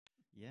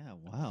Yeah,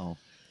 wow.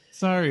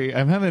 Sorry,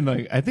 I'm having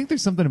I think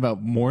there's something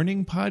about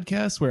morning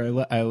podcasts where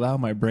I allow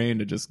my brain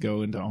to just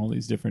go into all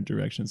these different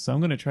directions. So I'm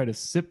going to try to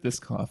sip this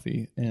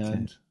coffee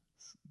and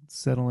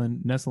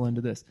nestle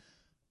into this.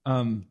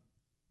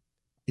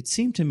 It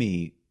seemed to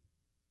me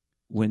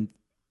when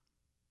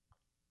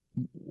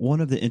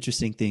one of the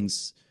interesting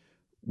things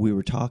we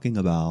were talking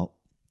about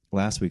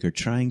last week or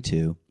trying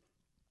to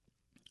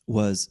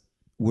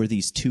were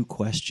these two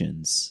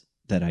questions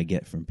that I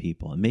get from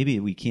people. And maybe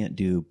we can't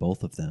do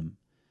both of them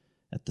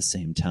at the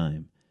same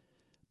time.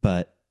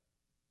 But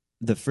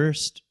the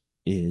first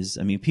is,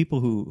 people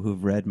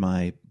who've read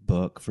my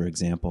book, for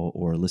example,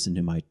 or listened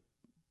to my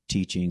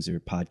teachings or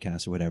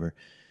podcasts or whatever,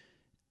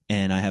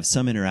 and I have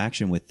some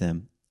interaction with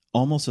them,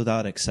 almost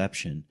without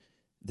exception,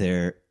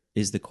 there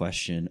is the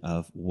question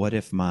of what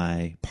if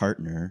my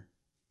partner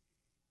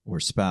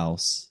or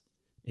spouse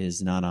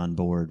is not on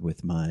board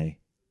with my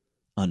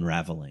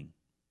unraveling?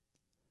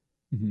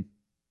 Mm-hmm.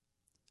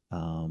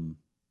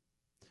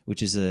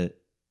 Which is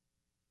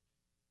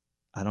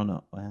I don't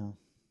know.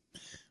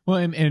 Well,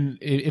 and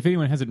if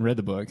anyone hasn't read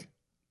the book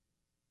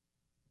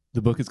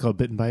is called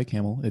Bitten by a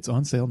Camel. It's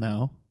on sale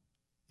now.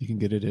 You can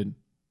get it in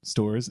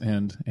stores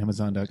and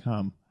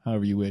Amazon.com,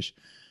 however you wish.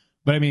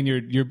 But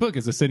your book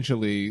is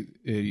essentially,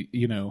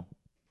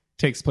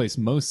 takes place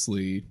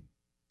mostly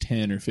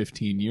 10 or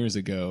 15 years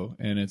ago,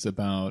 and it's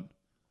about,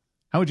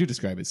 how would you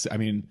describe it?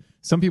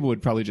 Some people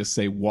would probably just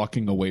say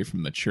walking away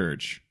from the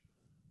church,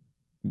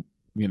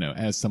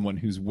 as someone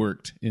who's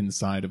worked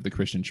inside of the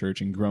Christian church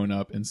and grown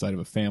up inside of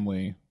a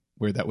family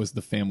where that was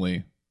the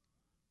family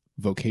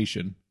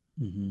vocation.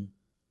 Mm-hmm.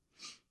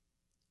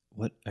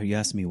 What are you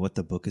asking me? What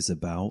the book is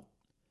about?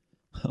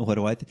 What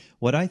do I?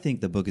 What I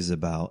think the book is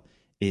about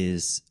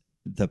is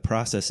the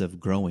process of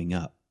growing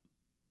up.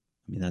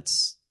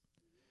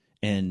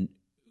 And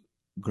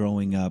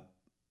growing up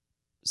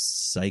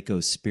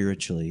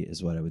psycho-spiritually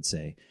is what I would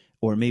say,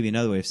 or maybe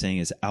another way of saying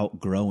is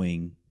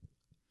outgrowing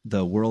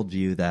the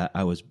worldview that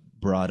I was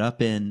brought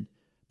up in,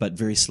 but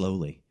very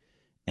slowly,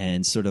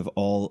 and sort of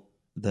all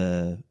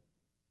the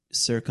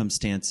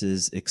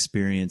circumstances,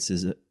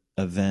 experiences,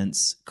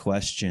 events,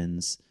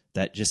 questions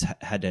that just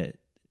had to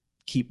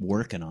keep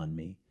working on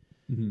me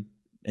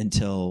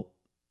until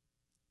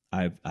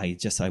I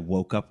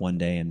woke up one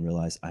day and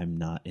realized I'm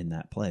not in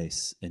that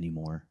place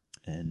anymore,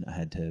 and I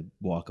had to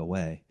walk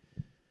away.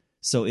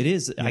 So it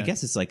is, I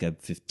guess it's like a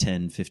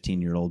 10,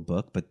 15-year-old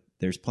book, but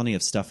there's plenty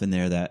of stuff in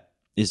there that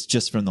is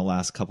just from the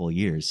last couple of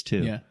years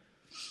too. Yeah.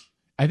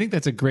 I think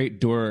that's a great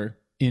door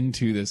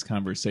into this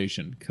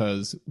conversation,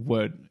 because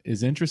what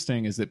is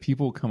interesting is that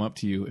people come up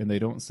to you and they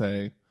don't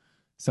say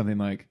something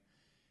like,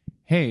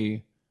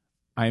 hey,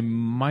 I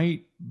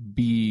might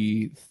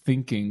be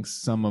thinking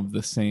some of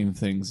the same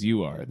things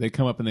you are. They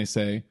come up and they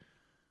say,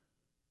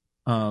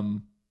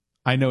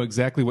 I know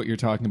exactly what you're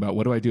talking about.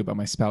 What do I do about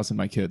my spouse and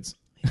my kids?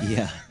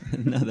 Yeah,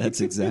 no,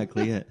 that's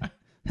exactly it.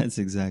 That's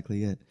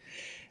exactly it.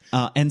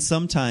 And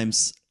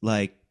sometimes,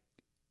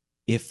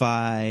 if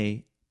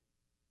I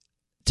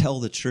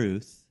tell the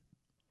truth,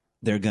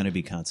 there are going to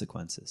be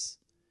consequences.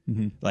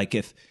 Mm-hmm.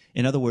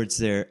 In other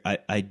words,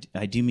 I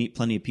do meet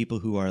plenty of people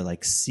who are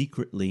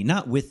secretly,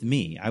 not with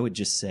me, I would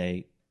just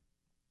say,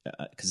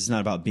 because it's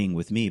not about being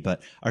with me,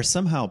 but are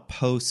somehow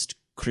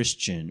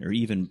post-Christian, or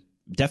even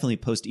definitely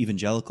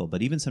post-evangelical,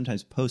 but even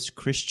sometimes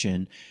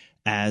post-Christian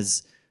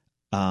as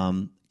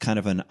kind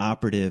of an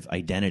operative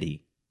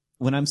identity.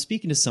 When I'm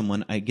speaking to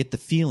someone, I get the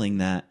feeling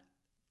that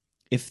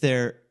if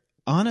they're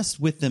honest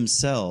with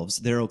themselves,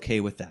 they're okay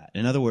with that.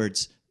 In other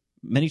words,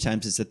 many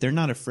times it's that they're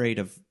not afraid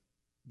of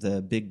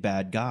the big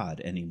bad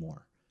God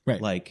anymore.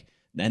 Right.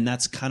 And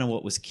that's kind of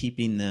what was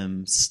keeping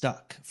them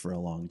stuck for a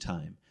long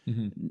time.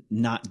 Mm-hmm.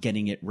 Not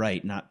getting it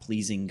right, not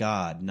pleasing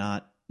God,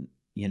 not,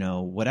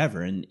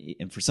 whatever. And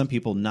for some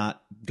people,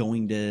 not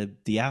going to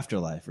the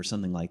afterlife or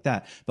something like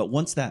that. But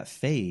once that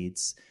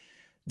fades,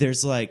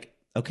 there's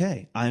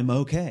okay, I'm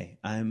okay.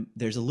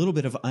 There's a little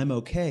bit of I'm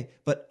okay,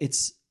 but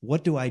it's,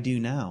 what do I do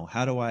now?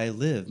 How do I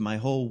live? My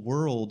whole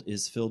world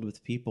is filled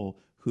with people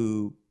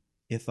who,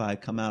 if I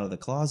come out of the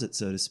closet,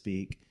 so to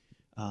speak,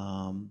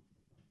 I'll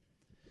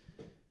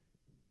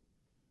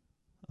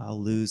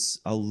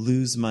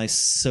lose my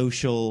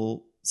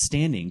social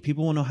standing.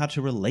 People won't know how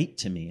to relate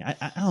to me.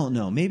 I don't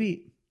know.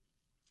 Maybe.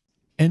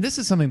 And this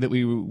is something that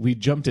we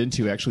jumped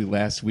into actually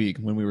last week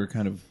when we were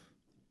kind of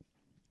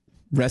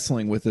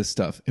wrestling with this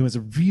stuff. It was I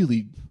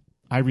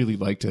really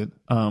liked it.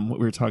 What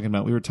we were talking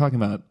about. We were talking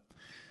about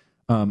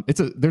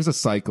there's a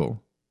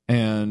cycle,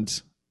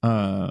 and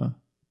a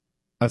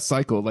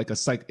cycle if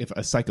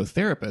a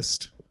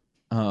psychotherapist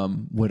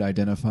would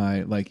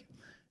identify,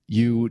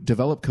 you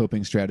develop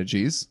coping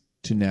strategies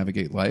to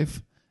navigate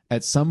life.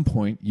 At some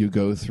point, you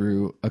go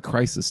through a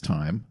crisis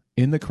time.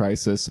 In the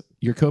crisis,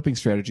 your coping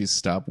strategies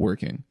stop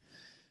working.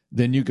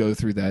 Then you go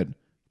through that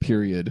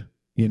period,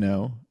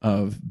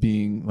 of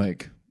being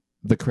like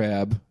the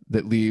crab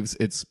that leaves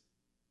its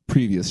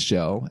previous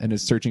shell and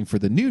is searching for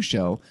the new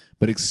shell,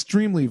 but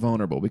extremely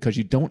vulnerable because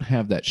you don't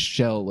have that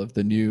shell of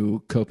the new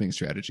coping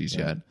strategies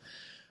yet.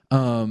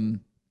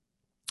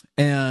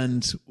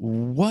 And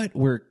what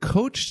we're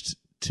coached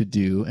to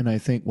do, and I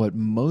think what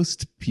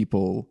most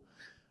people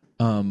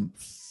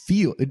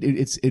feel,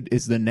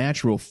 it's the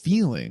natural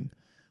feeling,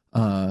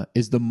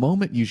 is the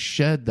moment you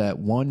shed that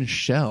one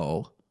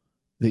shell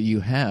that you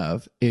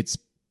have, it's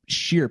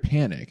sheer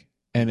panic.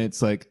 And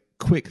it's like,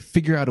 quick,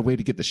 figure out a way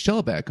to get the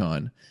shell back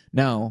on.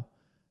 Now,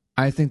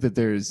 I think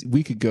that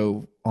we could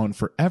go on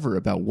forever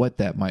about what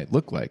that might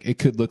look like. It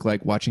could look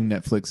like watching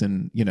Netflix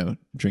and,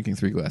 drinking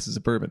 3 glasses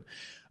of bourbon.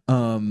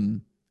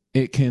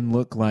 It can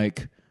look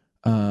like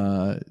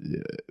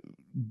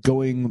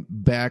going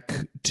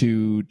back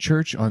to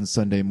church on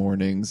Sunday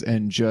mornings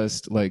and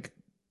just like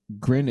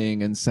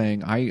grinning and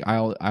saying, I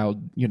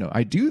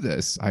do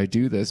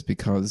this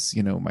because,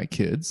 my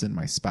kids and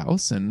my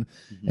spouse and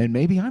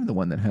maybe I'm the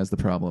one that has the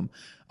problem.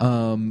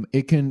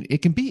 It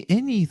can be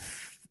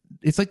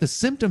it's like the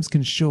symptoms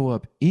can show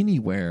up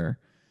anywhere,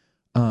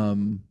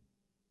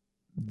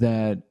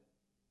 that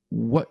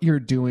what you're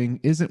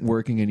doing isn't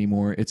working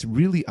anymore. It's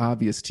really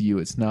obvious to you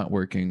it's not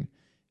working.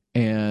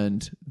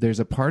 And there's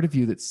a part of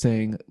you that's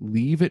saying,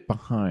 leave it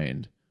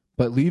behind.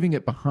 But leaving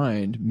it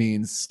behind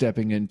means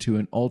stepping into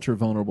an ultra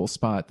vulnerable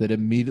spot that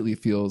immediately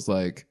feels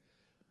like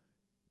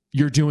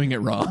you're doing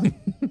it wrong.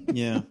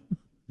 Yeah.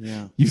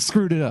 Yeah. You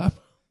screwed it up.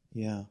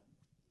 Yeah.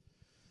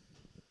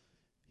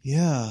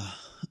 Yeah.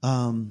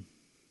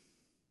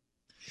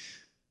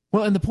 Well,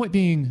 and the point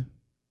being,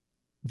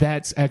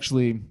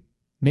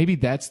 maybe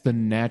that's the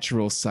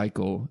natural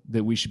cycle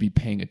that we should be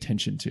paying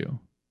attention to.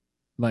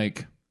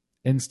 Like,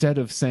 instead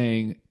of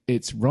saying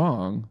it's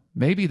wrong,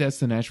 maybe that's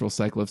the natural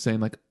cycle of saying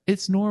like,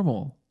 it's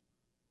normal,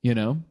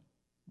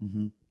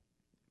 Mm-hmm.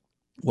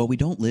 Well, we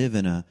don't live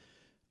in a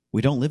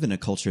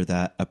culture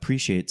that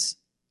appreciates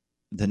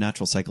the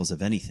natural cycles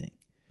of anything.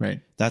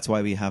 Right. That's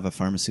why we have a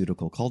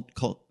pharmaceutical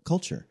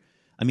culture.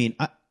 I mean,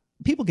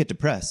 people get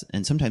depressed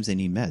and sometimes they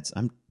need meds.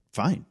 I'm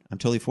fine. I'm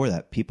totally for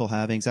that. People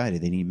have anxiety.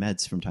 They need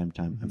meds from time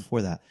to time. I'm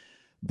for that.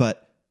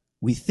 But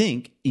we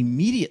think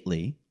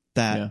immediately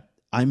that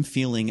I'm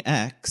feeling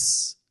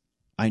X,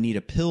 I need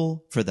a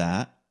pill for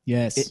that.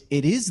 Yes.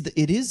 It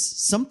is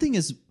something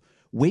is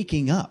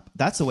waking up.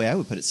 That's the way I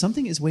would put it.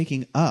 Something is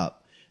waking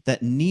up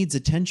that needs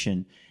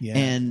attention.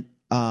 Yeah.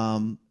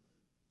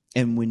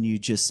 And when you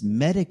just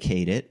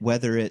medicate it,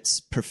 whether it's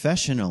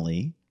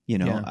professionally,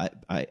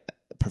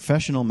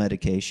 professional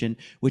medication,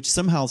 which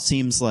somehow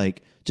seems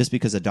like just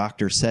because a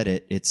doctor said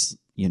it, it's,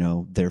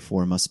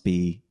 therefore must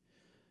be,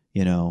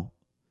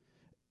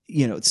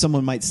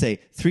 someone might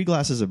say 3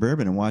 glasses of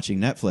bourbon and watching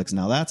Netflix.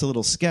 Now that's a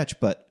little sketch,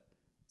 but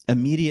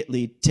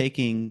immediately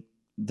taking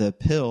the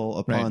pill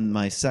upon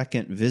my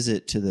second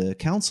visit to the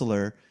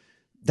counselor,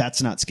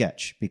 that's not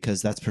sketch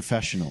because that's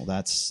professional.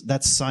 That's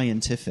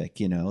scientific,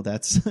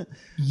 that's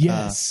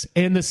yes.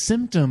 And the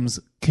symptoms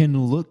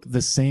can look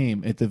the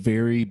same at the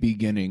very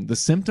beginning. The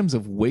symptoms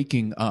of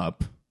waking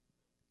up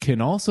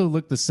can also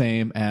look the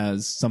same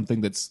as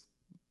something that's,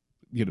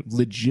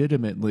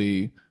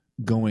 legitimately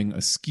going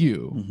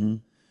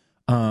askew.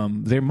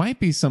 Mm-hmm. There might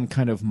be some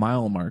kind of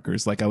mile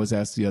markers. Like I was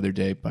asked the other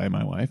day by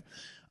my wife,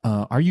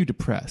 are you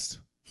depressed?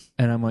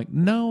 And I'm like,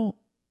 no,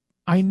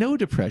 I know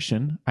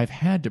depression. I've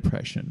had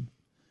depression.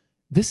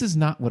 This is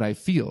not what I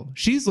feel.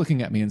 She's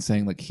looking at me and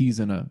saying like, he's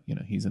in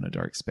a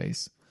dark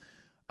space.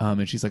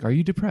 And she's like, are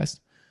you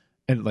depressed?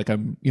 And like,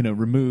 I'm,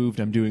 removed.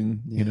 I'm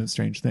doing,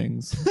 strange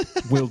things,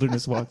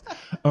 wilderness walks.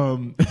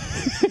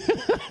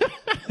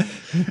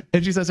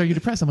 And she says, are you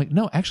depressed? I'm like,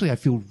 no, actually, I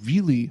feel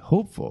really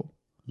hopeful.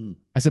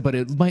 I said, but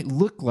it might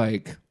look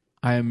like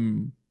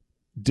I'm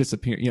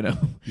disappearing,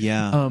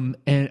 Yeah.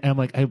 And I'm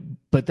like, and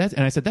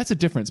I said, that's a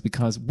difference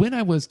because when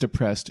I was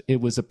depressed, it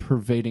was a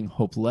pervading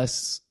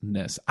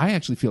hopelessness. I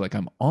actually feel like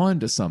I'm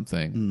onto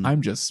something.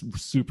 I'm just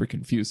super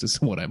confused as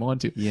to what I'm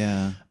onto.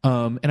 Yeah.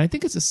 And I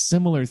think it's a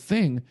similar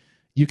thing.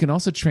 You can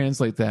also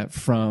translate that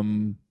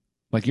from,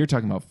 like you're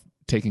talking about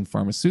taking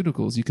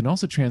pharmaceuticals. You can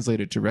also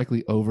translate it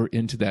directly over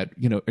into that,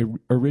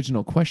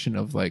 original question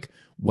of like,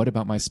 what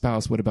about my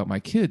spouse? What about my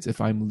kids? If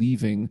I'm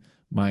leaving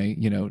my,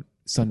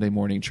 Sunday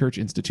morning church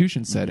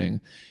institution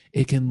setting,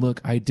 it can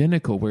look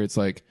identical where it's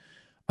like,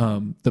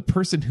 the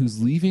person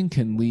who's leaving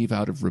can leave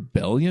out of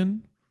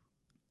rebellion,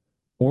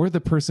 or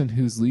the person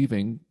who's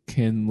leaving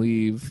can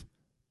leave,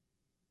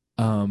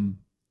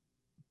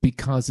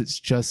 because it's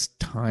just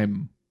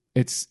time.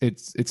 It's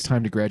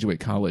time to graduate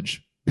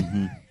college.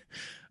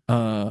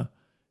 Mm-hmm.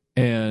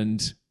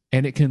 And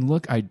it can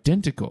look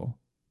identical,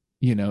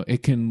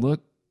 it can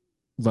look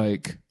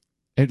like,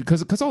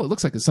 because all it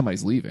looks like is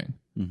somebody's leaving,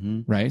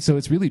 right? So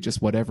it's really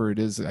just whatever it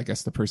is, I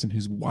guess the person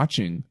who's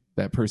watching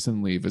that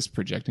person leave is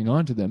projecting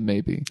onto them,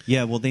 maybe.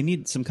 Yeah, well, they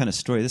need some kind of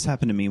story. This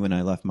happened to me when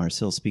I left Mars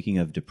Hill, speaking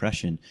of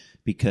depression,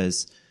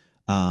 because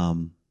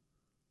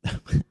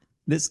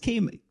this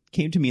came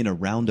to me in a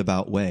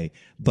roundabout way,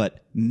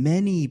 but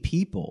many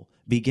people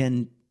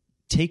began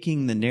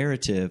taking the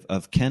narrative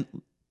of Kent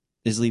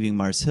is leaving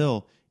Mars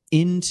Hill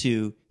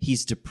into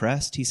he's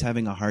depressed, he's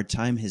having a hard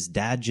time, his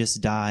dad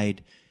just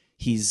died,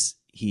 he's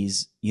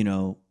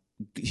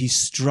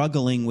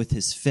struggling with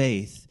his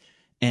faith,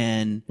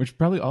 and which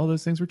probably all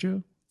those things were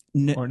true.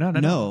 Or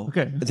no.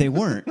 Okay. They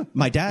weren't.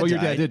 My dad Well, your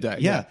died. dad did die,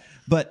 Yeah. yeah.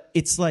 But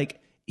it's like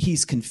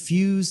he's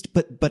confused.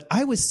 But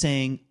I was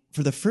saying,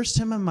 for the first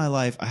time in my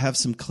life, I have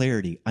some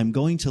clarity. I'm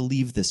going to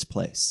leave this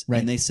place. Right.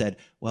 And they said,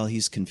 well,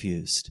 he's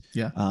confused.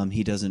 Yeah.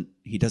 He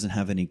doesn't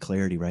have any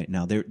clarity right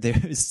now.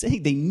 They're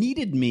saying they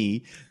needed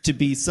me to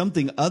be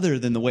something other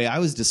than the way I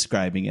was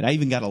describing it. I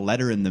even got a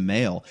letter in the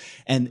mail,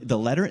 and the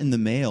letter in the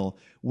mail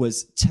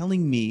was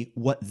telling me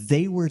what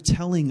they were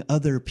telling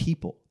other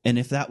people, and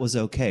if that was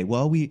okay.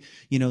 Well,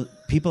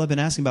 people have been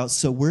asking about,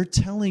 so we're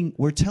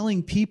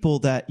telling people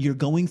that you're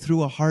going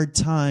through a hard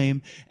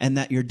time and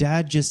that your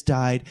dad just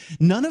died.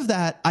 None of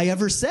that I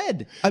ever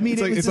said. I mean,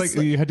 it's like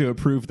you had to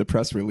approve the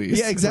press release.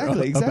 Yeah,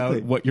 exactly.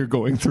 About what you're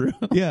going through.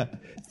 Yeah.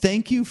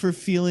 Thank you for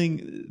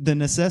feeling the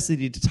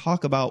necessity to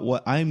talk about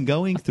what I'm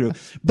going through.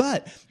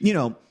 But,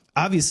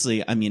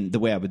 obviously, I mean, the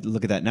way I would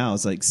look at that now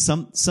is like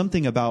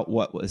something about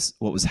what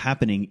was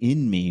happening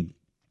in me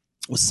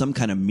was some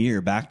kind of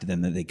mirror back to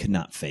them that they could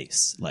not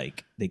face.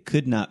 Like, they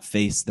could not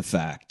face the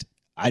fact.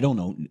 I don't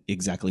know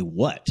exactly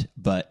what,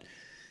 but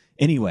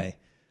anyway.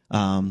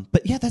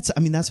 But yeah, that's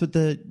what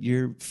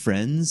your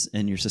friends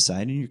and your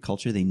society and your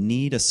culture, they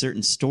need a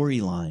certain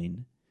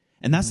storyline.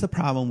 And that's the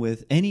problem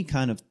with any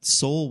kind of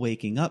soul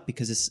waking up,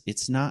 because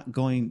it's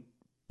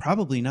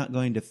probably not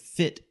going to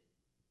fit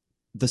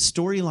the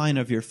storyline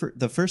of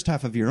the first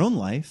half of your own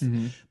life,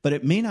 but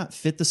it may not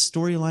fit the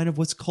storyline of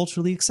what's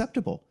culturally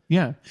acceptable.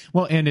 Yeah.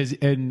 Well, and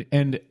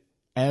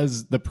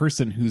as the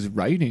person who's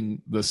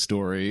writing the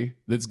story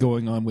that's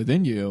going on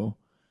within you,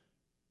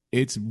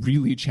 it's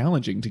really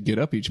challenging to get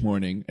up each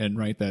morning and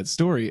write that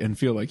story and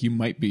feel like you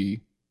might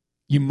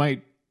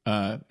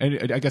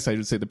and I guess I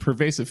would say the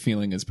pervasive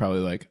feeling is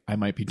probably like, I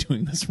might be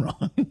doing this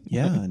wrong.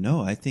 Yeah,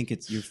 no, I think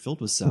you're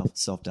filled with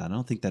self-doubt. I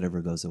don't think that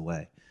ever goes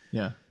away.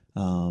 Yeah.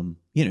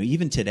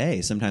 Even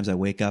today, sometimes I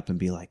wake up and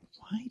be like,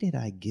 why did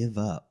I give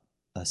up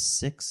a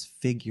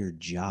 6-figure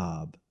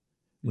job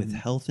with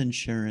health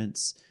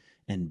insurance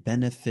and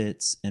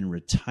benefits and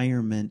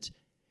retirement?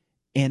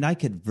 And I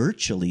could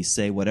virtually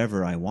say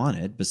whatever I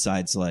wanted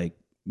besides the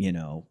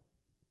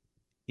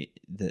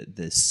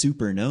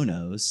super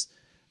no-nos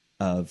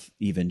of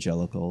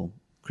evangelical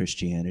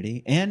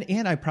Christianity.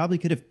 And I probably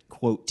could have,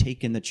 quote,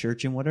 taken the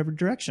church in whatever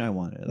direction I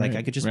wanted. Like,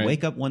 I could just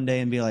wake up one day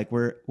and be like,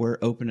 we're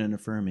open and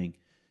affirming,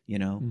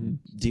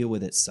 deal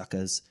with it,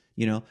 suckers.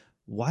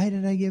 Why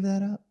did I give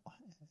that up?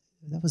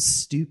 That was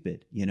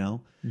stupid,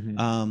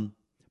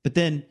 But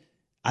then,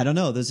 I don't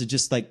know, those are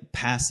just like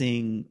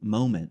passing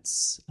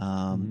moments.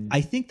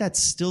 I think that's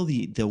still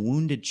the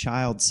wounded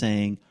child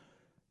saying,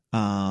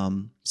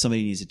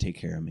 somebody needs to take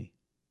care of me.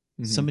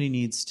 Somebody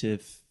needs to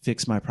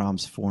fix my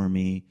problems for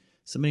me.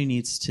 Somebody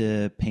needs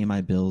to pay my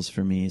bills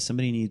for me.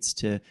 Somebody needs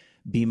to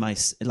be I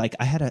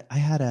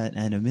had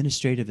an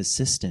administrative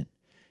assistant,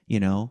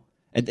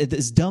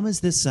 as dumb as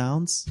this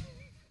sounds.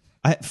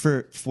 I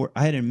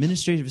had an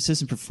administrative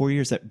assistant for 4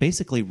 years that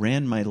basically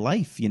ran my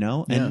life,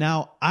 and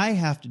now I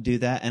have to do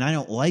that, and I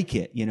don't like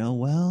it,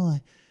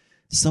 Well,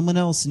 someone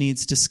else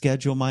needs to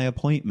schedule my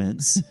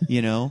appointments,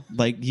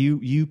 like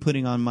you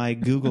putting on my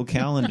Google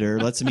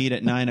Calendar, let's meet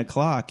at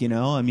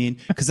 9:00,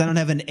 because I don't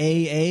have an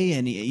AA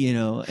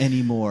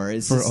anymore.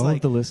 It's for all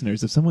of the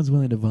listeners, if someone's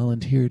willing to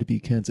volunteer to be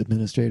Kent's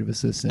administrative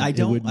assistant,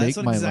 it would make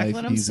my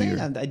life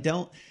easier. I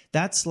don't.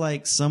 That's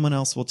like someone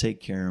else will take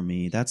care of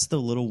me. That's the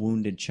little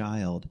wounded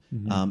child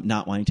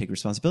not wanting to take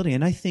responsibility.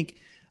 And I think,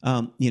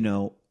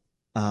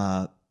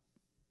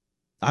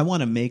 I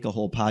want to make a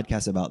whole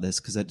podcast about this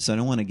so I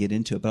don't want to get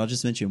into it, but I'll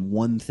just mention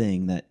one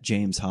thing that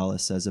James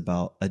Hollis says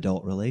about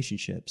adult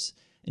relationships.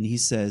 And he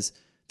says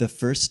the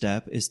first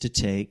step is to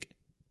take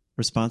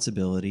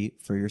responsibility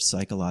for your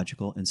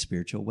psychological and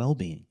spiritual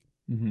well-being.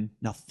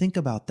 Now think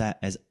about that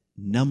as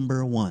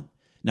number one.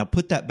 Now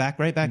put that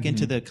right back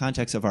into the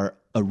context of our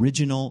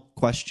original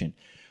question.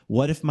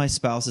 What if my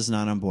spouse is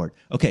not on board?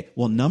 Okay,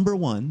 well, number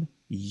one,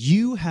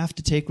 you have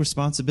to take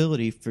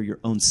responsibility for your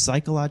own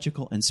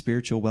psychological and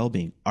spiritual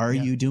well-being. Are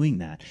you doing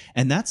that?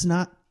 And that's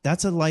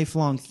a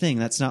lifelong thing.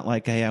 That's not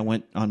like, hey, I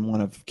went on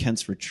one of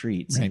Kent's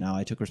retreats and now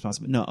I took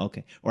responsibility. No,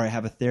 okay. Or I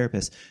have a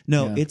therapist.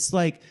 No, it's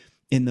like,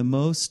 in the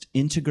most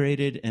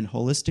integrated and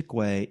holistic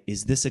way,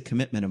 is this a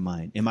commitment of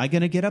mine? Am I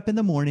going to get up in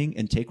the morning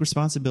and take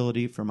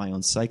responsibility for my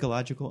own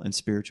psychological and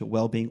spiritual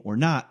well-being or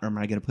not? Or am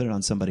I going to put it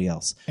on somebody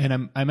else?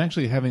 And I'm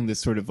actually having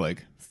this sort of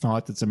like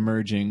thought that's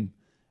emerging.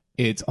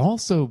 It's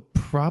also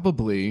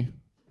probably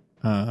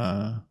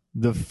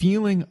the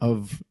feeling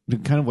of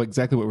kind of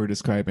exactly what we're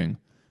describing,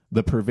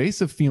 the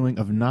pervasive feeling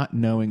of not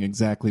knowing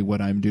exactly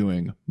what I'm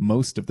doing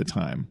most of the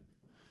time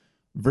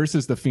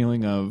versus the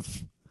feeling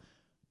of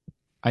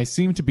I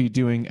seem to be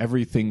doing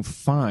everything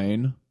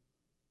fine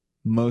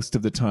most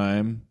of the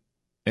time,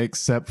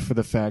 except for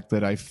the fact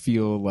that I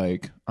feel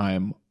like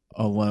I'm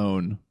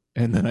alone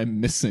and that I'm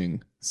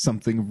missing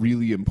something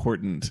really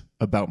important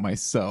about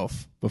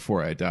myself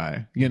before I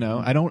die.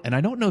 I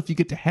don't know if you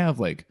get to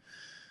have it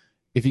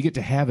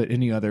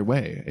any other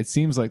way. It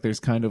seems like there's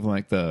kind of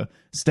like the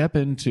step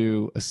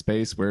into a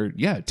space where,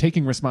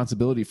 taking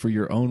responsibility for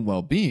your own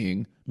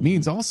well-being,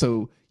 means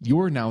also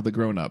you're now the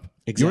grown up.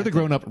 Exactly. You're the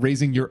grown up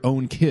raising your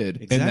own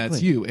kid, and that's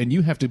Exactly. you. And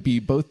you have to be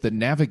both the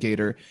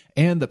navigator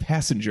and the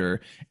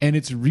passenger, and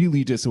it's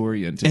really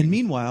disorienting. And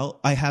meanwhile,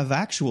 I have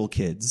actual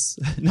kids.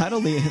 Not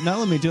only am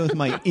I dealing with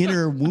my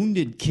inner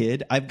wounded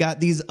kid, I've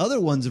got these other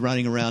ones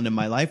running around in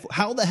my life.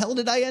 How the hell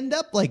did I end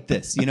up like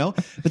this? You know?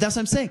 But that's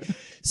what I'm saying.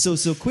 So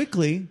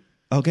quickly,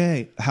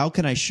 okay, how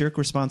can I shirk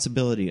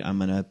responsibility? I'm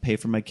going to pay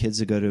for my kids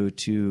to go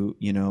to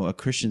a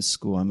Christian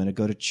school. I'm going to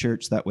go to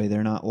church. That way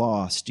they're not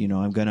lost.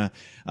 I'm going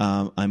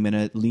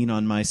to lean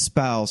on my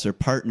spouse or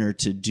partner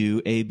to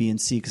do A, B,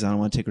 and C because I don't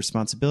want to take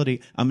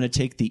responsibility. I'm going to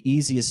take the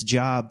easiest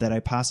job that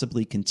I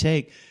possibly can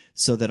take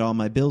so that all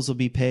my bills will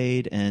be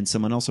paid and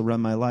someone else will run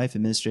my life,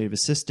 administrative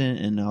assistant,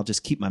 and I'll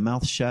just keep my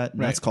mouth shut.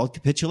 And Right. that's called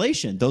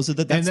capitulation. That's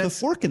the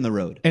fork in the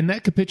road. And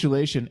that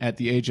capitulation at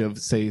the age of,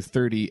 say,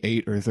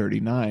 38 or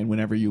 39,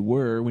 whenever you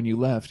were, when you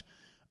left,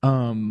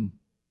 can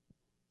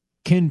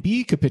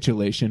be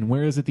capitulation,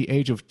 whereas at the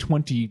age of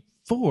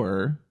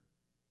 24,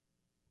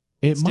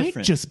 it might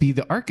different. just be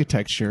the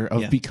architecture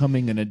of Yeah.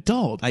 becoming an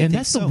adult. I And think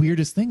that's so. the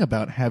weirdest thing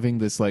about having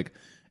this, like,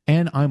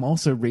 and I'm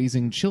also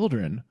raising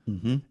children.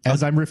 Mm-hmm.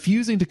 As I'm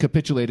refusing to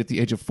capitulate at the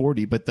age of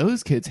 40, but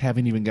those kids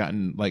haven't even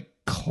gotten like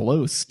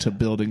close to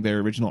building their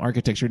original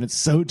architecture. And it's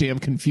so damn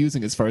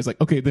confusing as far as like,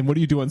 okay, then what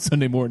do you do on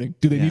Sunday morning?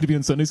 Do they Yeah. need to be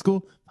in Sunday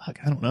school? Fuck,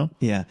 I don't know.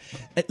 Yeah.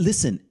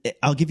 Listen,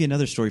 I'll give you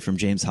another story from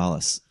James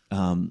Hollis,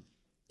 a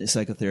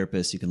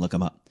psychotherapist. You can look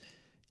him up.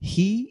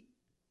 He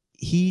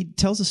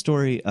tells a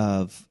story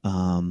of,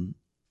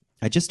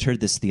 I just heard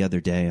this the other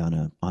day on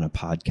a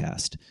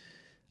podcast.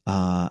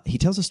 He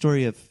tells a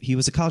story of, he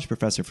was a college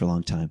professor for a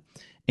long time,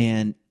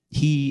 and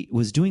he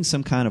was doing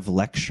some kind of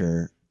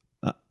lecture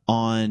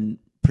on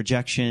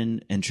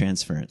projection and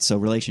transference. So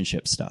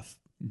relationship stuff,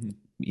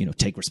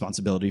 take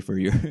responsibility for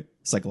your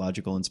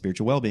psychological and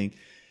spiritual well-being.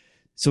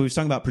 So he was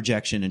talking about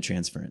projection and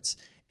transference,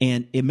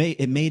 and it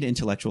made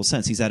intellectual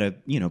sense. He's at a,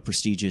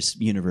 prestigious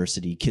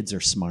university. Kids are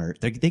smart.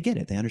 They get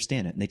it. They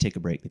understand it, and they take a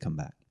break. They come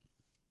back.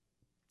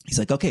 He's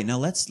like, okay, now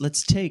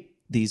let's take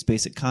these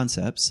basic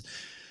concepts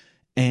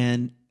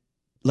and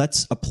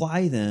let's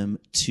apply them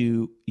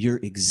to your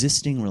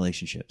existing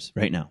relationships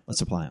right now.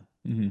 Let's apply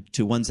them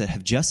to ones that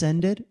have just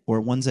ended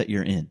or ones that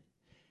you're in.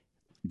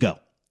 Go.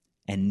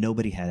 And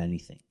nobody had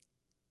anything.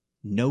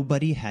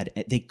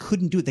 They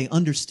couldn't do it. They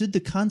understood the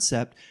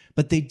concept,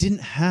 but they didn't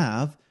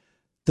have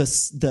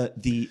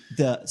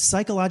the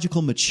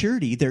psychological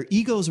maturity. Their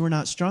egos were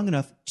not strong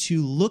enough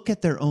to look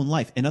at their own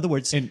life. In other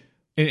words, And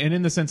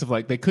in the sense of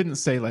like, they couldn't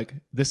say like,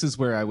 this is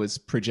where I was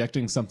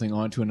projecting something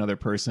onto another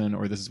person,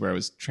 or this is where I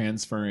was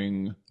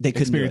transferring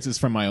experiences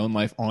from my own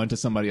life onto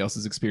somebody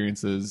else's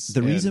experiences.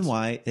 the reason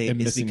why is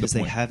missing the because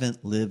they point.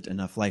 haven't lived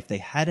enough life. They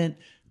hadn't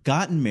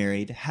gotten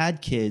married,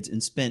 had kids,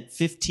 and spent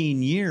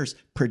 15 years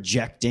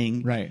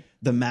projecting Right.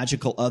 the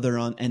magical other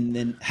on, and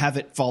then have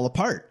it fall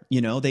apart.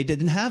 They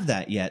didn't have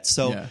that yet.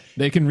 So, Yeah.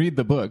 They can read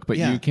the book, but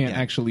Yeah, you can't yeah.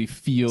 actually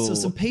feel. so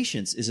some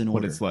patience is in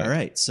order. it's like. All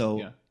right. So,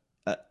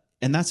 Yeah.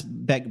 and that's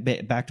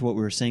back to what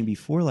we were saying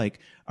before. Like,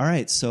 all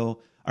right,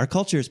 so our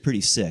culture is pretty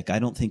sick. I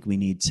don't think we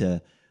need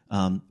to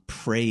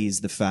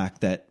praise the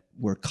fact that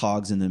we're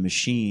cogs in the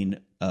machine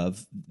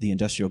of the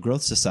industrial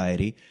growth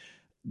society.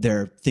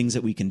 There are things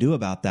that we can do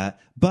about that.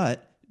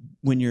 But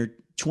when you're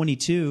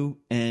 22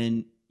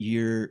 and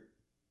you're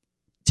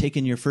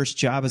taking your first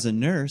job as a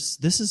nurse,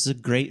 this is a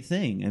great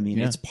thing. I mean,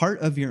 Yeah. it's part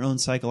of your own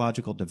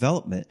psychological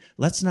development.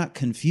 Let's not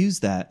confuse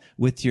that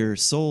with your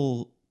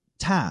sole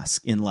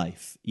task in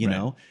life. You Right.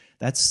 know,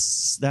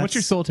 that's What's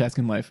your soul task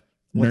in life?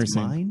 what's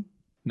Nursing. mine?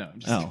 No, I'm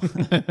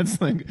just that's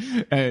like,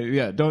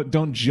 yeah.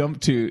 Don't jump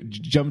to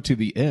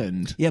the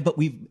end. Yeah, but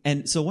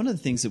so one of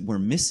the things that we're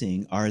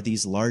missing are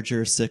these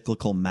larger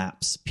cyclical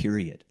maps,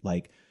 period.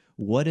 Like,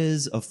 what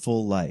is a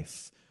full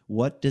life?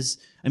 One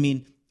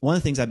of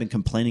the things I've been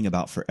complaining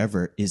about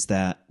forever is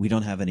that we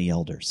don't have any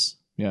elders.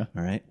 Yeah,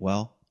 All right.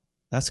 Well,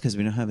 that's because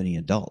we don't have any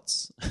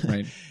adults.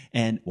 right.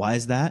 And why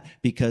is that?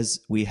 Because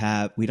we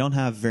don't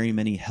have very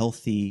many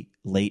healthy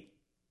late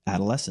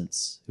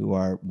adolescents who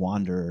are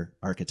wanderer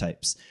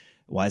archetypes.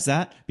 Why is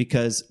that?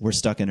 Because we're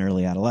stuck in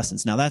early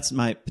adolescence. Now that's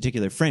my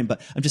particular frame,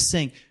 but I'm just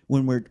saying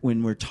when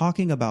we're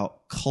talking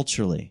about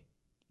culturally,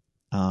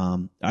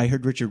 I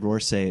heard Richard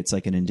Rohr say it's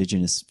like an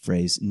indigenous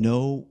phrase.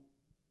 No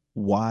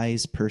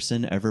wise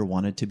person ever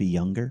wanted to be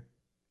younger.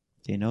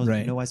 You know,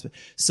 Right. no wise.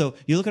 So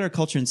you look at our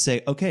culture and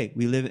say, okay,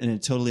 we live in a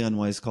totally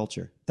unwise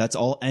culture. That's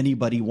all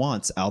anybody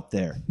wants out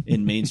there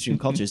in mainstream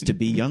culture is to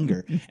be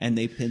younger, and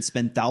they can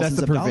spend That's thousands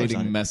the of dollars on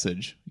pervading it.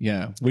 message.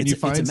 Yeah, when It's you a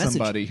find message.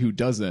 somebody who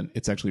doesn't,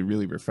 it's actually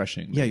really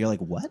refreshing. Yeah, you're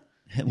like, what?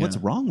 What's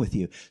Yeah. wrong with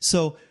you?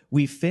 So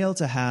we fail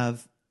to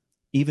have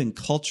even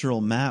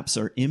cultural maps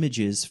or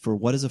images for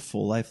what does a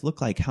full life look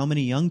like. How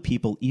many young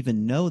people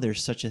even know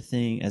there's such a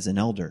thing as an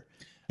elder?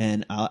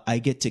 And I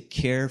get to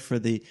care for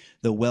the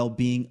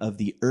well-being of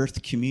the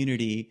earth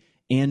community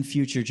and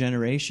future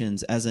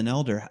generations as an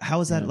elder.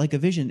 How is that like a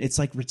vision? It's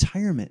like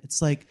retirement.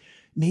 It's like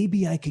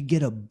maybe I could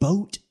get a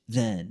boat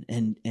then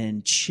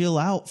and chill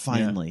out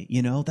finally.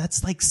 You know,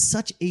 that's like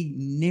such a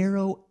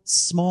narrow,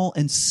 small,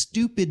 and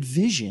stupid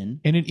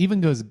vision. And it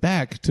even goes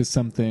back to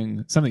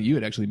something you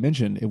had actually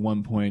mentioned at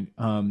one point.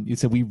 You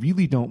said we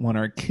really don't want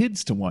our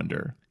kids to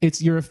wander.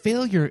 You're a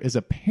failure as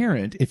a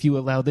parent if you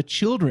allow the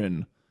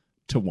children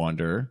to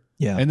wander.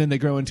 Yeah. And then they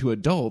grow into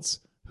adults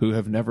who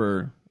have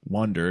never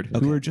wandered,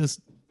 who are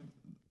just...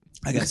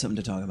 I got something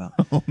to talk about.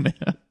 Oh, man.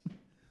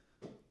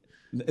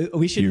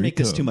 We shouldn't make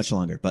this too much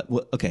longer, but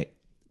okay.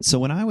 So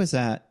when I was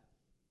at...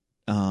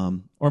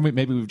 or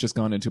maybe we've just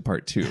gone into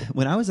part 2.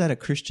 When I was at a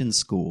Christian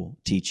school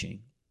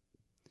teaching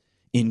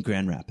in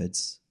Grand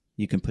Rapids,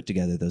 you can put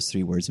together those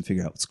 3 words and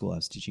figure out what school I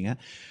was teaching at.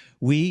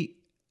 We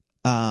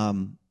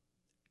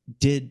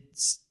did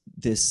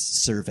this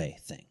survey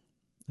thing,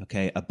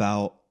 okay,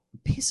 about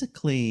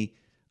basically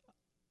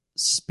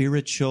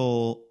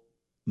spiritual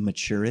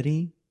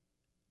maturity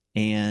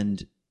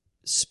and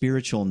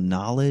spiritual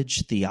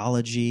knowledge,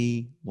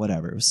 theology,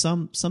 whatever. It was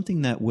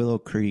something that Willow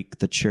Creek,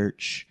 the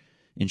church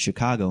in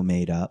Chicago,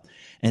 made up,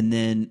 and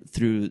then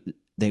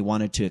they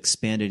wanted to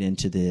expand it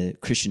into the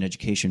Christian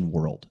education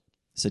world.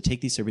 So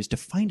take these surveys to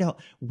find out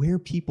where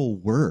people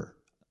were,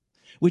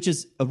 which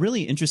is a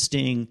really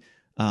interesting.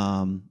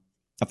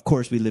 Of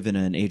course, we live in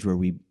an age where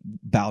we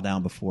bow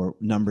down before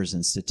numbers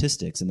and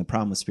statistics, and the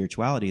problem with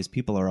spirituality is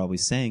people are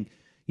always saying,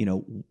 you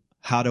know,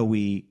 how do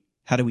we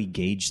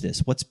gauge this?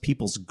 What's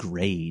people's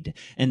grade?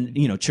 And,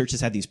 you know,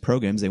 churches had these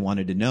programs. They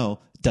wanted to know,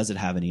 does it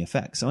have any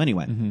effect? So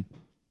anyway,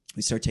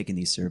 we start taking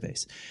these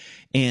surveys.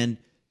 And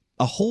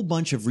a whole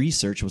bunch of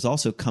research was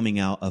also coming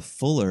out of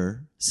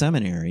Fuller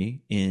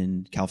Seminary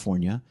in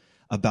California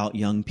about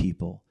young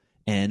people.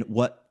 And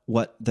what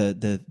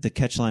the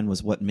catch line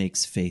was, what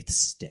makes faith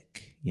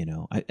stick? You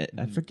know,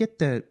 I forget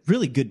the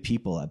really good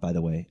people, by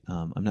the way.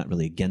 I'm not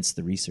really against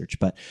the research,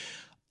 but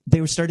they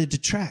were started to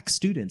track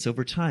students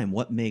over time,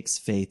 what makes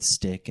faith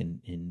stick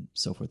and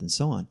so forth and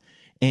so on.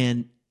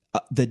 And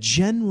the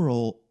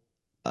general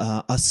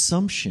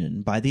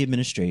assumption by the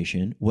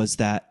administration was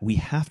that we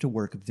have to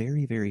work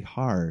very, very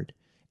hard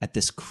at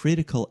this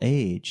critical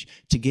age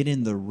to get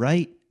in the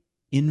right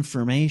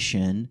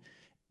information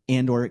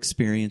and or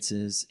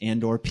experiences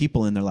and or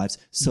people in their lives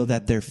so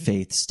that their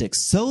faith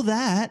sticks, so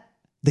that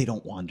they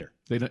don't wander.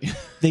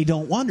 They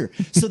don't wander.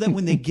 So that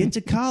when they get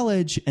to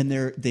college and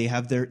they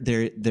have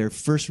their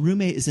first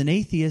roommate is an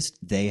atheist,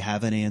 they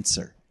have an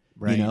answer.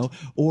 Right. You know,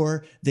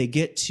 or they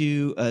get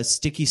to a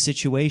sticky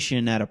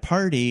situation at a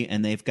party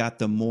and they've got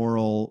the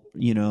moral,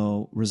 you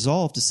know,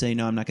 resolve to say,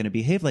 no, I'm not going to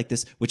behave like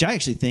this, which I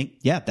actually think,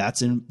 yeah,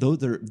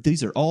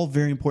 these are all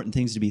very important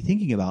things to be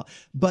thinking about.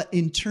 But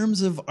in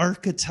terms of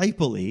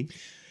archetypally,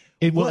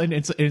 and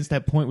it's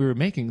that point we were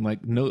making,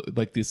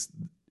 like this,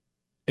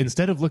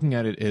 instead of looking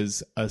at it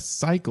as a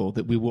cycle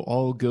that we will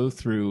all go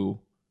through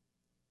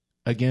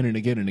again and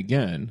again and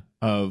again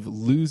of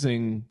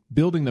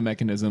building the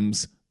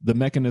mechanisms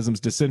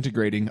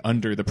disintegrating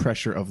under the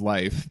pressure of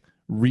life,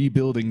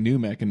 rebuilding new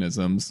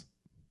mechanisms,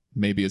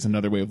 maybe is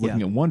another way of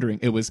looking at wondering.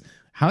 It was,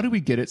 how do we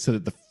get it so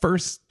that the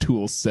first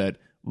tool set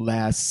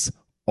lasts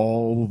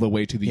all the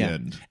way to the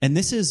end? And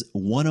this is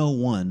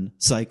 101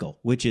 cycle,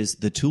 which is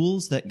the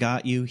tools that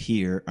got you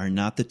here are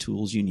not the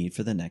tools you need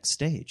for the next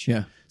stage.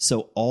 Yeah.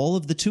 So all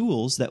of the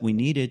tools that we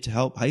needed to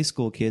help high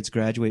school kids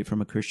graduate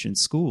from a Christian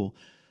school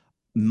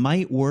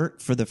might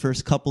work for the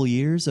first couple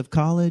years of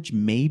college,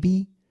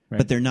 maybe,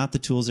 but they're not the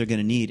tools they're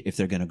going to need if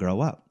they're going to grow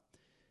up.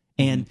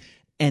 And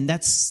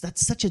that's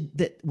such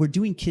that we're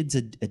doing kids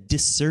a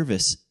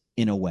disservice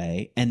in a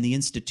way. And the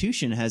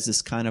institution has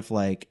this kind of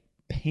like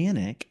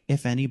panic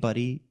if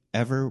anybody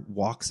ever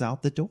walks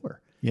out the door.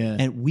 Yeah.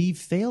 And we've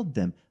failed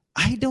them.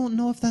 I don't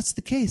know if that's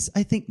the case.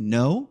 I think,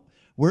 no,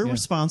 we're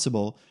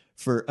responsible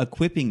for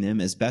equipping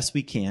them as best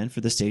we can for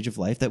the stage of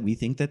life that we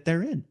think that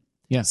they're in.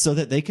 Yeah. So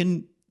that they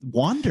can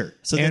wander,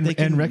 so that they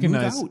can move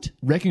out.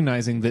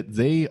 Recognizing that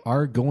they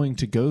are going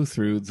to go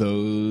through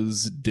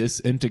those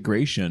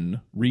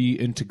disintegration,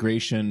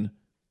 reintegration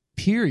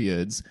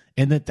periods,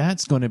 and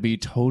that's going to be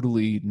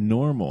totally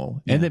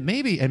normal. And that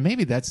maybe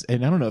that's,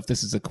 and I don't know if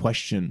this is a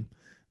question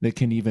that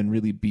can even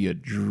really be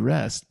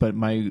addressed, but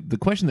the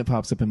question that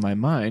pops up in my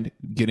mind,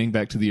 getting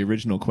back to the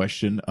original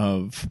question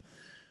of,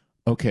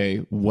 okay,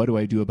 what do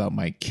I do about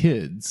my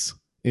kids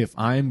if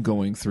I'm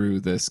going through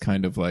this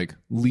kind of like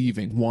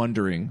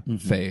wandering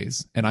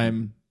phase, and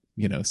I'm,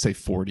 say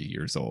 40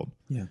 years old,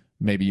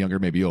 maybe younger,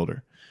 maybe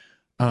older.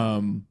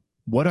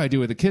 What do I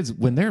do with the kids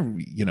when they're,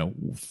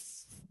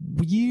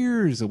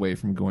 years away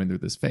from going through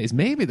this phase?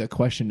 Maybe the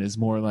question is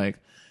more like,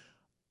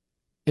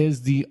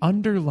 is the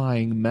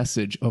underlying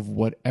message of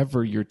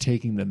whatever you're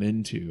taking them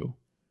into,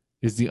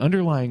 is the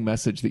underlying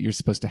message that you're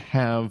supposed to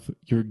have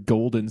your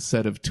golden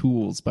set of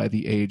tools by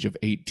the age of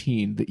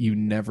 18 that you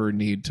never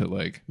need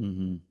to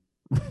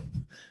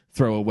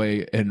throw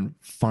away and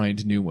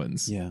find new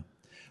ones? Yeah.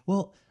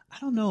 Well, I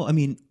don't know. I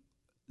mean,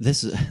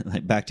 this is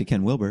like back to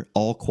Ken Wilber,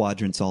 all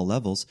quadrants, all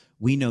levels.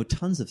 We know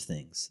tons of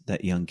things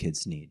that young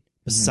kids need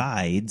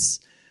besides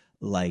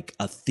like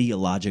a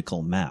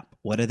theological map.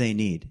 What do they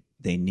need?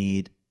 They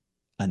need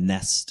a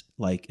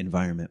nest-like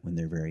environment when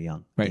they're very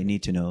young. Right. They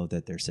need to know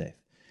that they're safe.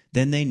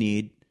 Then they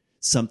need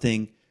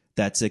something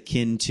that's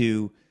akin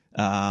to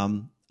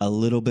a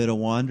little bit of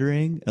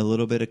wandering, a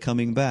little bit of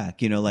coming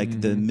back,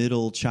 like the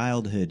middle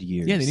childhood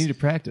years. Yeah, they need to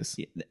practice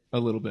a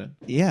little bit.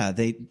 Yeah,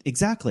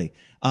 exactly.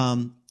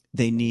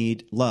 They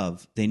need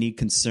love. They need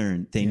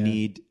concern. They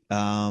need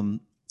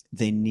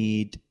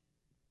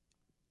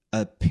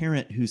a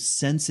parent who's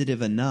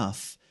sensitive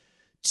enough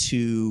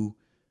to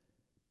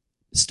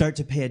start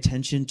to pay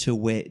attention to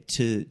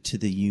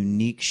the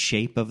unique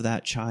shape of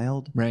that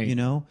child. Right.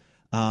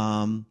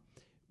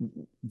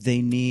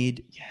 They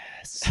need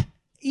Yes.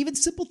 even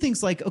simple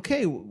things like,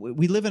 okay,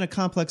 we live in a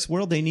complex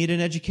world. They need an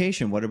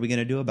education. What are we going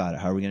to do about it?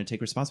 How are we going to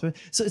take responsibility?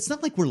 So it's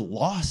not like we're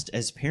lost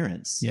as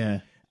parents.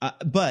 Yeah.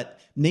 But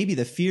maybe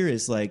the fear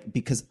is like,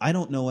 because I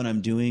don't know what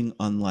I'm doing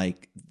on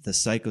like the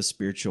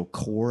psycho-spiritual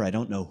core. I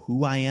don't know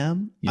who I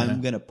am. Yeah.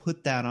 I'm going to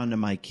put that onto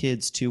my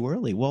kids too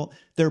early. Well,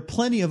 there are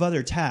plenty of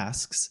other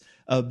tasks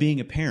of being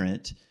a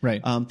parent,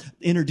 Right.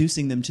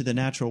 Introducing them to the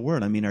natural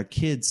world. I mean, our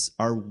kids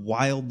are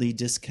wildly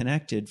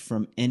disconnected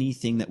from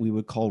anything that we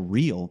would call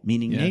real,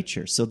 meaning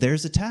nature. So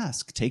there's a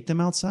task. Take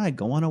them outside.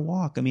 Go on a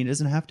walk. I mean, it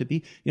doesn't have to be,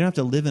 you don't have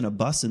to live in a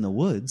bus in the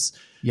woods.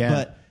 Yeah.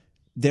 But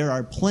there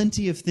are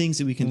plenty of things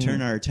that we can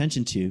turn our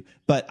attention to.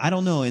 But I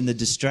don't know, in the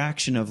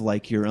distraction of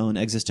like your own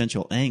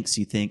existential angst,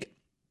 you think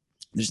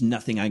there's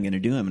nothing I'm going to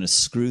do. I'm going to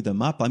screw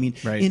them up. I mean,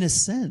 Right. in a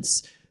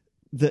sense,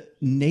 the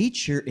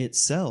nature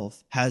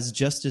itself has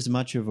just as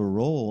much of a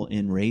role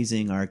in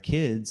raising our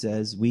kids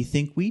as we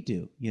think we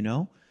do,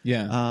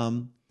 Yeah.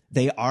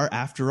 They are,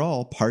 after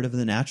all, part of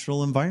the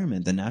natural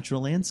environment, the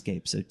natural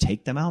landscape. So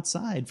take them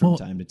outside from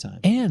time to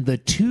time. And the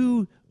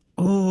two,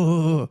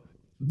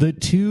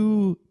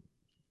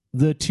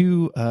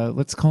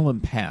 let's call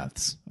them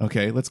paths.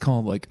 Okay. Let's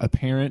call them like the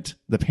parent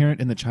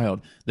and the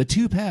child. The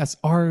two paths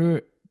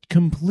are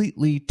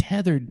completely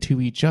tethered to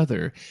each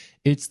other.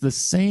 It's the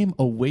same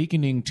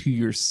awakening to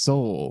your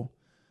soul,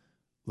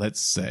 let's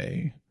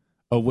say,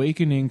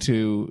 awakening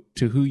to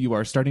who you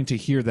are, starting to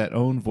hear that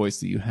own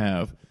voice that you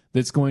have,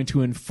 that's going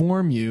to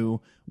inform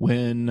you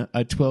when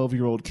a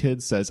 12-year-old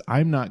kid says,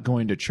 I'm not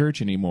going to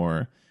church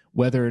anymore,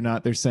 whether or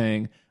not they're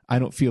saying, I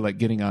don't feel like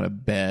getting out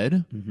of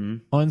bed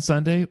on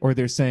Sunday, or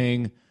they're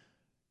saying,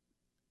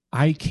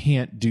 I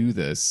can't do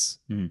this.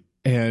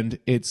 And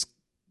it's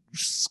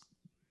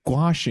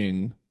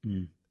squashing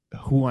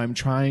who I'm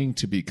trying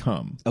to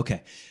become.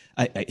 Okay.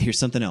 Here's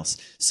something else.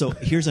 So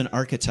here's an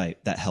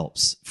archetype that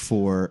helps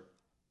for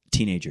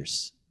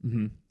teenagers,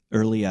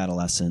 early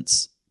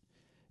adolescence.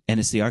 And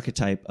it's the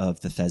archetype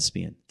of the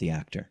thespian, the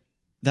actor.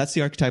 That's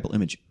the archetypal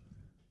image,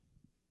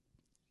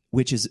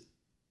 which is,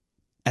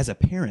 as a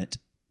parent,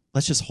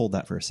 let's just hold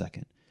that for a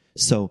second.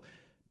 So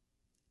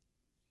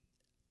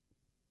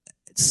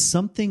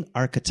something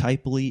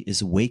archetypally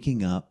is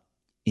waking up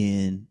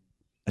in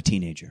a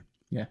teenager.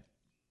 Yeah.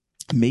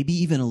 Maybe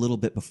even a little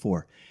bit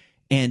before.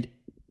 And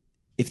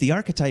if the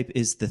archetype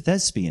is the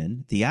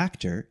thespian, the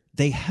actor,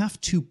 they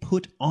have to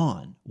put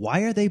on.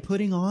 Why are they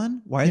putting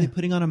on? Why are they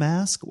putting on a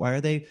mask? Why all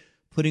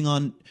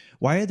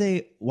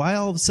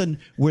of a sudden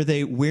were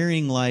they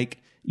wearing like,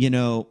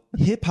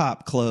 hip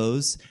hop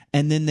clothes,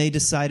 and then they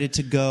decided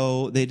to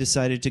go,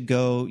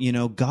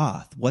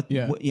 goth.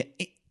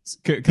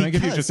 Can I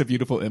give you just a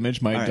beautiful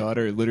image? My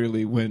daughter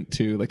literally went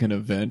to like an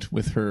event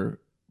with her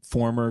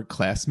former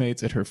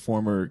classmates at her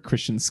former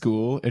Christian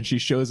school, and she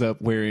shows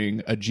up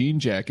wearing a jean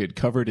jacket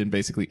covered in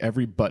basically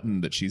every button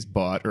that she's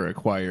bought or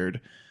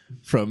acquired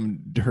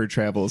from her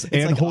travels,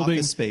 and like holding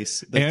Office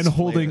Space, and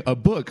holding a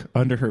book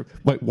under her.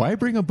 Like, why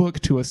bring a book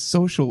to a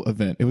social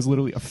event? It was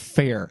literally a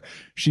fair.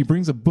 She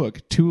brings a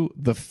book to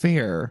the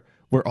fair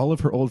where all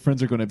of her old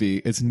friends are going to be.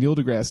 It's Neil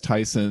deGrasse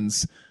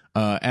Tyson's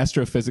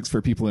Astrophysics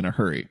for People in a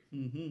Hurry.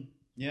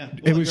 Yeah,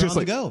 it was just on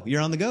the go. You're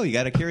on the go. You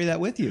got to carry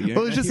that with you.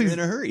 You're in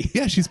a hurry.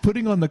 Yeah, she's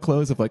putting on the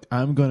clothes of like,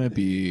 I'm gonna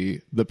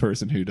be the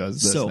person who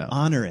does this. So now.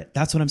 Honor it.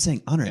 That's what I'm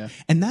saying. Honor it.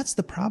 And that's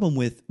the problem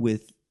with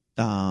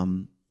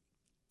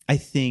I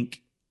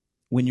think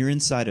when you're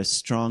inside a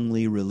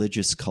strongly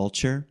religious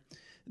culture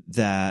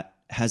that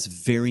has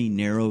very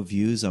narrow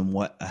views on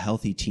what a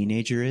healthy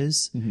teenager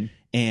is,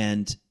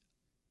 and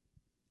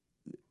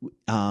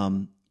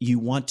you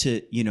want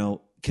to,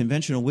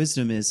 conventional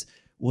wisdom is,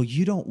 well,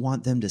 you don't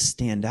want them to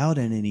stand out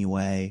in any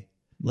way.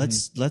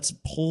 Let's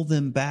pull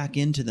them back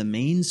into the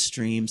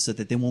mainstream so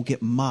that they won't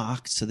get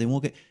mocked, so they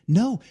won't get.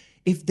 No,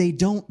 if they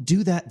don't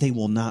do that, they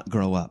will not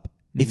grow up.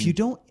 If you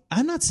don't,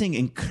 I'm not saying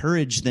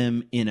encourage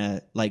them in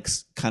a like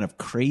kind of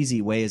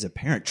crazy way as a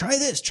parent. Try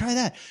this, try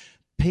that.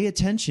 Pay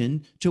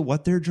attention to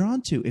what they're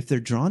drawn to. If they're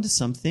drawn to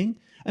something,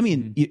 I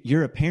mean,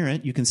 you're a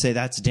parent. You can say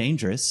that's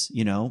dangerous,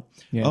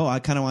 Oh, I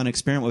kind of want to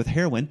experiment with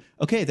heroin.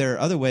 Okay, there are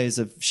other ways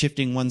of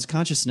shifting one's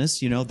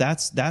consciousness.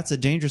 That's a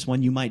dangerous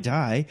one. You might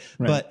die.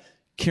 Right. But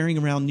carrying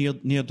around Neil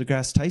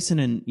deGrasse Tyson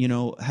and,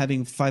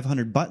 having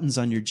 500 buttons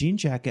on your jean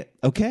jacket,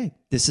 okay,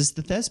 this is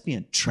the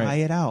thespian. Try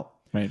it out.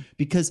 Right.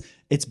 Because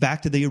it's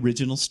back to the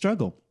original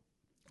struggle.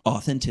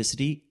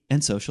 Authenticity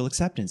and social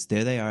acceptance.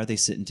 There they are. They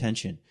sit in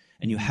tension.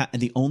 And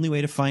and the only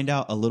way to find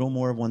out a little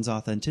more of one's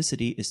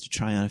authenticity is to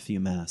try on a few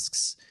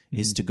masks,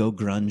 is to go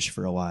grunge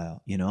for a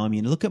while. You know, I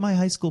mean, look at my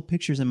high school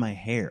pictures and my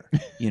hair,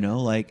 you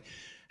know, like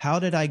how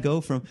did I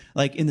go from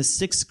like in the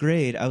 6th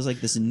grade, I was like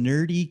this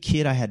nerdy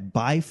kid. I had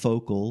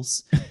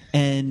bifocals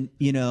and,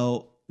 you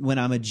know, when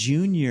I'm a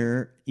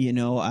junior, you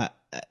know,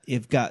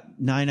 I've got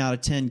 9 out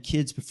of 10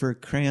 kids prefer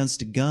crayons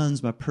to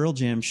guns, my Pearl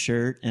Jam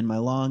shirt and my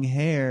long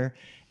hair.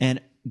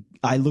 And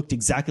I looked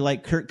exactly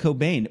like Kurt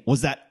Cobain.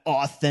 Was that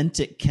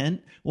authentic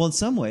Kent? Well, in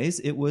some ways,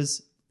 it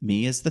was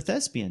me as the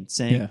thespian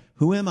saying,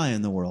 who am I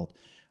in the world?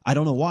 I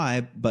don't know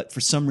why, but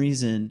for some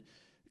reason,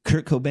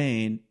 Kurt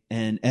Cobain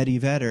and Eddie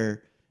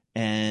Vedder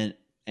and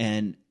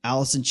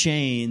Alice in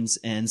Chains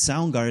and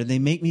Soundgarden, they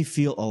make me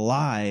feel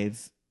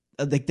alive.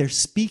 Like they're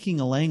speaking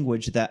a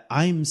language that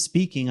I'm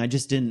speaking. I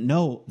just didn't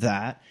know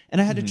that. And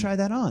I had to try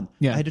that on.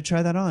 I had to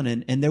try that on.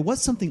 And there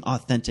was something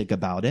authentic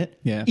about it.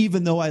 Yeah.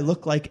 Even though I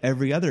look like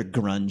every other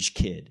grunge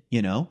kid,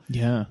 you know?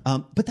 Yeah.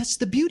 But that's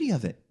the beauty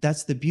of it.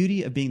 That's the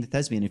beauty of being the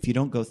thespian. If you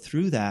don't go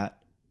through that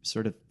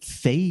sort of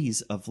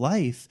phase of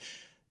life,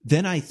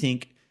 then I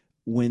think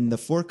when the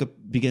fork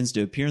begins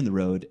to appear in the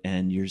road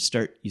and you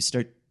start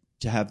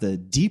to have the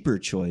deeper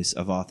choice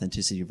of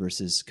authenticity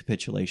versus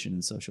capitulation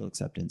and social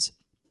acceptance,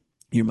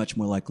 you're much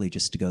more likely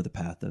just to go the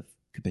path of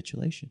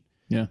capitulation.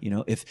 Yeah. You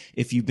know,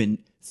 if you've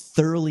been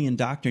thoroughly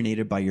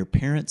indoctrinated by your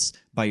parents,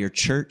 by your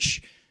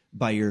church,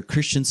 by your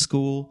Christian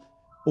school,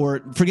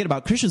 or forget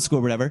about Christian school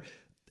or whatever,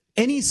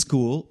 any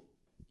school,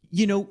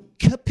 you know,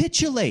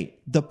 capitulate.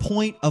 The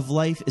point of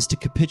life is to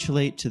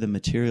capitulate to the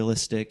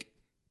materialistic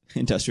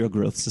industrial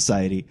growth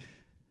society.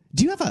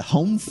 Do you have a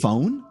home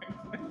phone?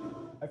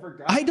 I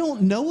forgot. I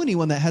don't know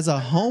anyone that has a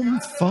home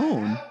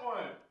phone.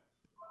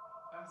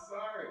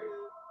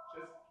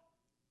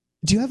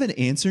 Do you have an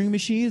answering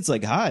machine? It's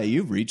like, hi,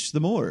 you've reached the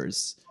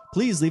Moors.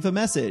 Please leave a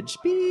message.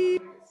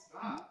 Beep.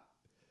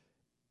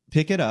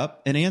 Pick it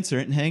up and answer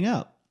it and hang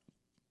up.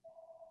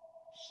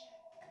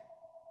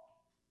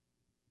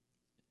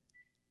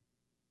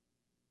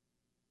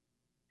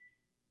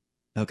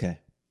 Okay.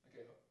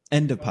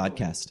 End of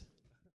podcast.